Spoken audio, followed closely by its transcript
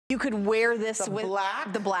You could wear this with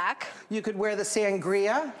black. the black. You could wear the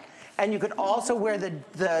sangria. And you could also wear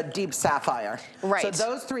the deep sapphire. Right. So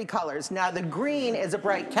those three colors. Now the green is a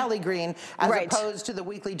bright Kelly green, as opposed to the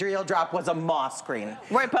weekly Drill Drop was a moss green.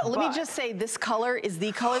 Right, but let me just say, this color is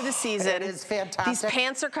the color of the season. It is fantastic. These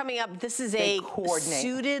pants are coming up. This is a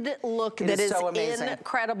suited look that is so amazing.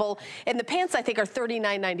 Incredible. And the pants, I think, are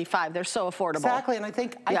 $39.95. They're so affordable. Exactly, and I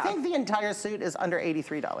think the entire suit is under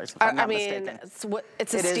 $83, if I'm not mistaken.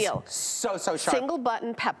 It's a steal. Is so sharp. Single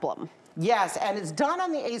button peplum. Yes, and it's done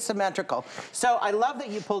on the asymmetrical. So I love that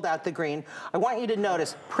you pulled out the green. I want you to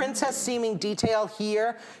notice princess seaming detail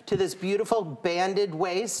here to this beautiful banded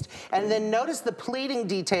waist. And then notice the pleating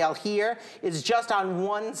detail here is just on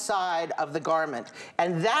one side of the garment.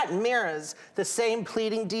 And that mirrors the same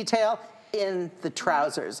pleating detail in the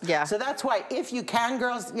trousers. Yeah. So that's why, if you can,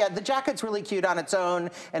 girls, the jacket's really cute on its own,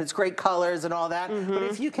 and it's great colors and all that. But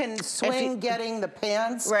if you can swing getting the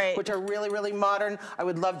pants, which are really, really modern, I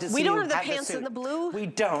would love to see. We don't have the pants in the blue? We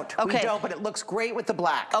don't. Okay. We don't, but it looks great with the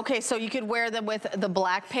black. Okay, so you could wear them with the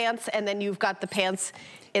black pants, and then you've got the pants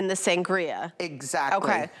in the sangria. Exactly.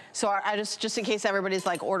 Okay, so I just in case everybody's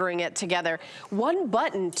like ordering it together. One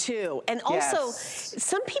button too, and also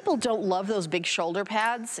some people don't love those big shoulder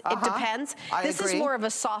pads. It depends. This is more of a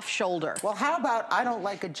soft shoulder. Well, how about I don't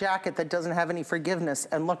like a jacket that doesn't have any forgiveness,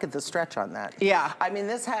 and look at the stretch on that. Yeah. I mean,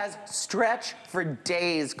 this has stretch for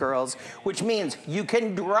days, girls, which means you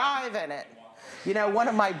can drive in it. You know, one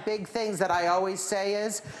of my big things that I always say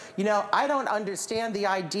is, you know, I don't understand the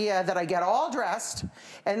idea that I get all dressed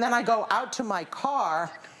and then I go out to my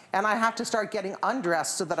car and I have to start getting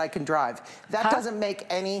undressed so that I can drive. That doesn't make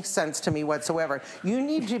any sense to me whatsoever. You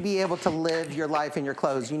need to be able to live your life in your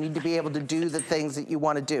clothes. You need to be able to do the things that you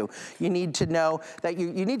want to do. You need to know that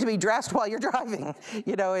you need to be dressed while you're driving.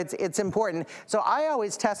 You know, it's important. So I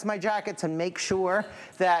always test my jackets and make sure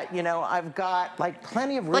that, you know, I've got like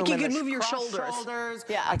plenty of room. Like you can move your shoulders.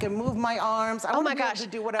 Yeah. I can move my arms. I oh my gosh. To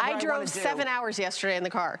do whatever I drove 7 hours yesterday in the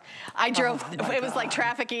car. I drove, it was like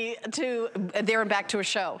traffic-y to there and back to a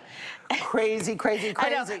show. Crazy, crazy,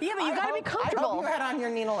 crazy. I know. Yeah, but you gotta be comfortable. I hope you had on your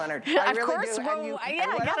Nina Leonard. Of course. Well,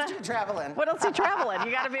 what else do you travel in? What else do you travel in?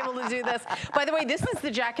 You gotta be able to do this. By the way, this is the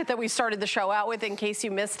jacket that we started the show out with in case you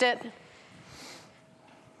missed it.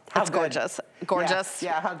 It's gorgeous. Gorgeous.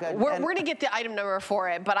 Yeah, how good. We're going to get the item number for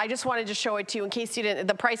it, but I just wanted to show it to you in case you didn't.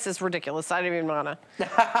 The price is ridiculous. I don't even want to.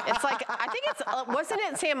 It's like, I think it's, wasn't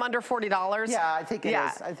it, Sam, under $40? Yeah, I think it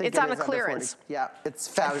is. I think it's on a clearance. Yeah, it's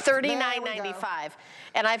fabulous. $39.95.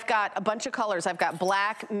 And I've got a bunch of colors. I've got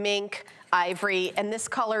black, mink, ivory, and this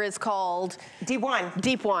color is called? Deep wine.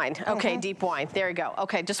 Deep wine. Okay, deep wine. There you go.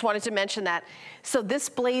 Okay, just wanted to mention that. So this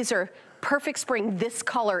blazer, perfect spring, this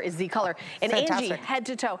color is the color. And fantastic. Angie, head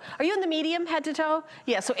to toe. Are you in the medium, head to toe?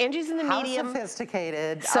 Yeah, so Angie's in the medium. How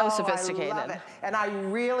sophisticated. So sophisticated. I love it. And I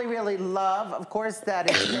really, really love, of course, that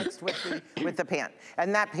it's mixed with the pant.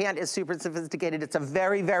 And that pant is super sophisticated. It's a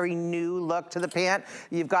very, very new look to the pant.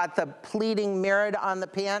 You've got the pleating mirrored on the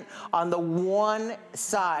pant on the one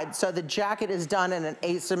side. So the jacket is done in an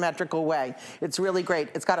asymmetrical way. It's really great.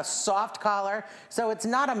 It's got a soft collar, so it's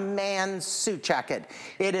not a man's suit jacket.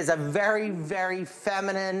 It is a very, very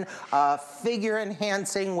feminine, figure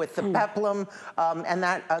enhancing with the peplum and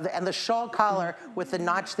the shawl collar with the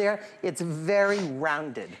notch there. It's very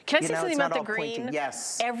rounded. Can I say something about the green? Pointy.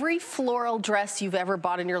 Yes. Every floral dress you've ever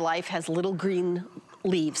bought in your life has little green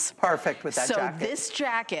leaves. Perfect with that jacket. So this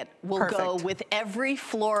jacket will go with every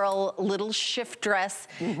floral little shift dress,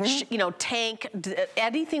 you know, tank,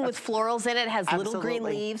 anything with florals in it has little green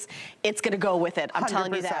leaves. It's going to go with it. I'm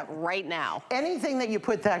telling you that right now. Anything that you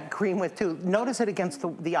put that green with too, notice it against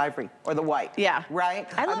the ivory or the white. Yeah. Right?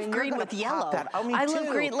 I love green with yellow. Oh, me I too. love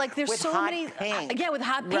green. Like there's so many. Pink, yeah, with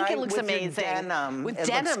hot pink it looks with amazing. Denim. With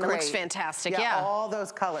denim it looks fantastic. Yeah, all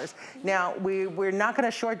those colors. Now we're not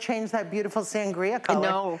going to shortchange that beautiful sangria color.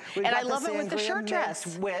 No, and I love it with the shirt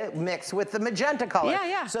dress. Mixed with the magenta color. Yeah,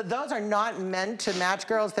 yeah. So those are not meant to match,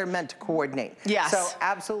 girls. They're meant to coordinate. Yes. So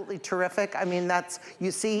absolutely terrific. I mean,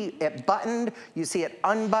 you see it buttoned, you see it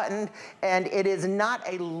unbuttoned, and it is not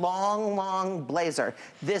a long, long blazer.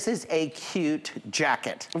 This is a cute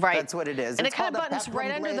jacket. Right. That's what it is. And it kind of buttons right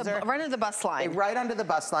under the bust line. Right under the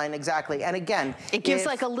bust line, exactly. And again, it gives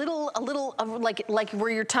like a little like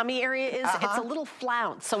where your tummy area is. It's a little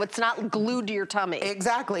flounce, so it's not glued to your tummy.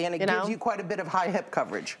 Exactly, and it gives you quite a bit of high hip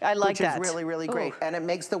coverage. I like that. Which is really, really great. And it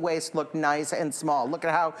makes the waist look nice and small. Look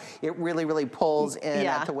at how it really, really pulls in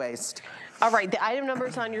at the waist. All right, the item number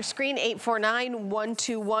is on your screen,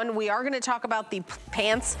 849-121. We are going to talk about the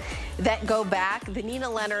pants that go back. The Nina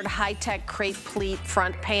Leonard high-tech crepe pleat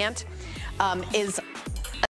front pant is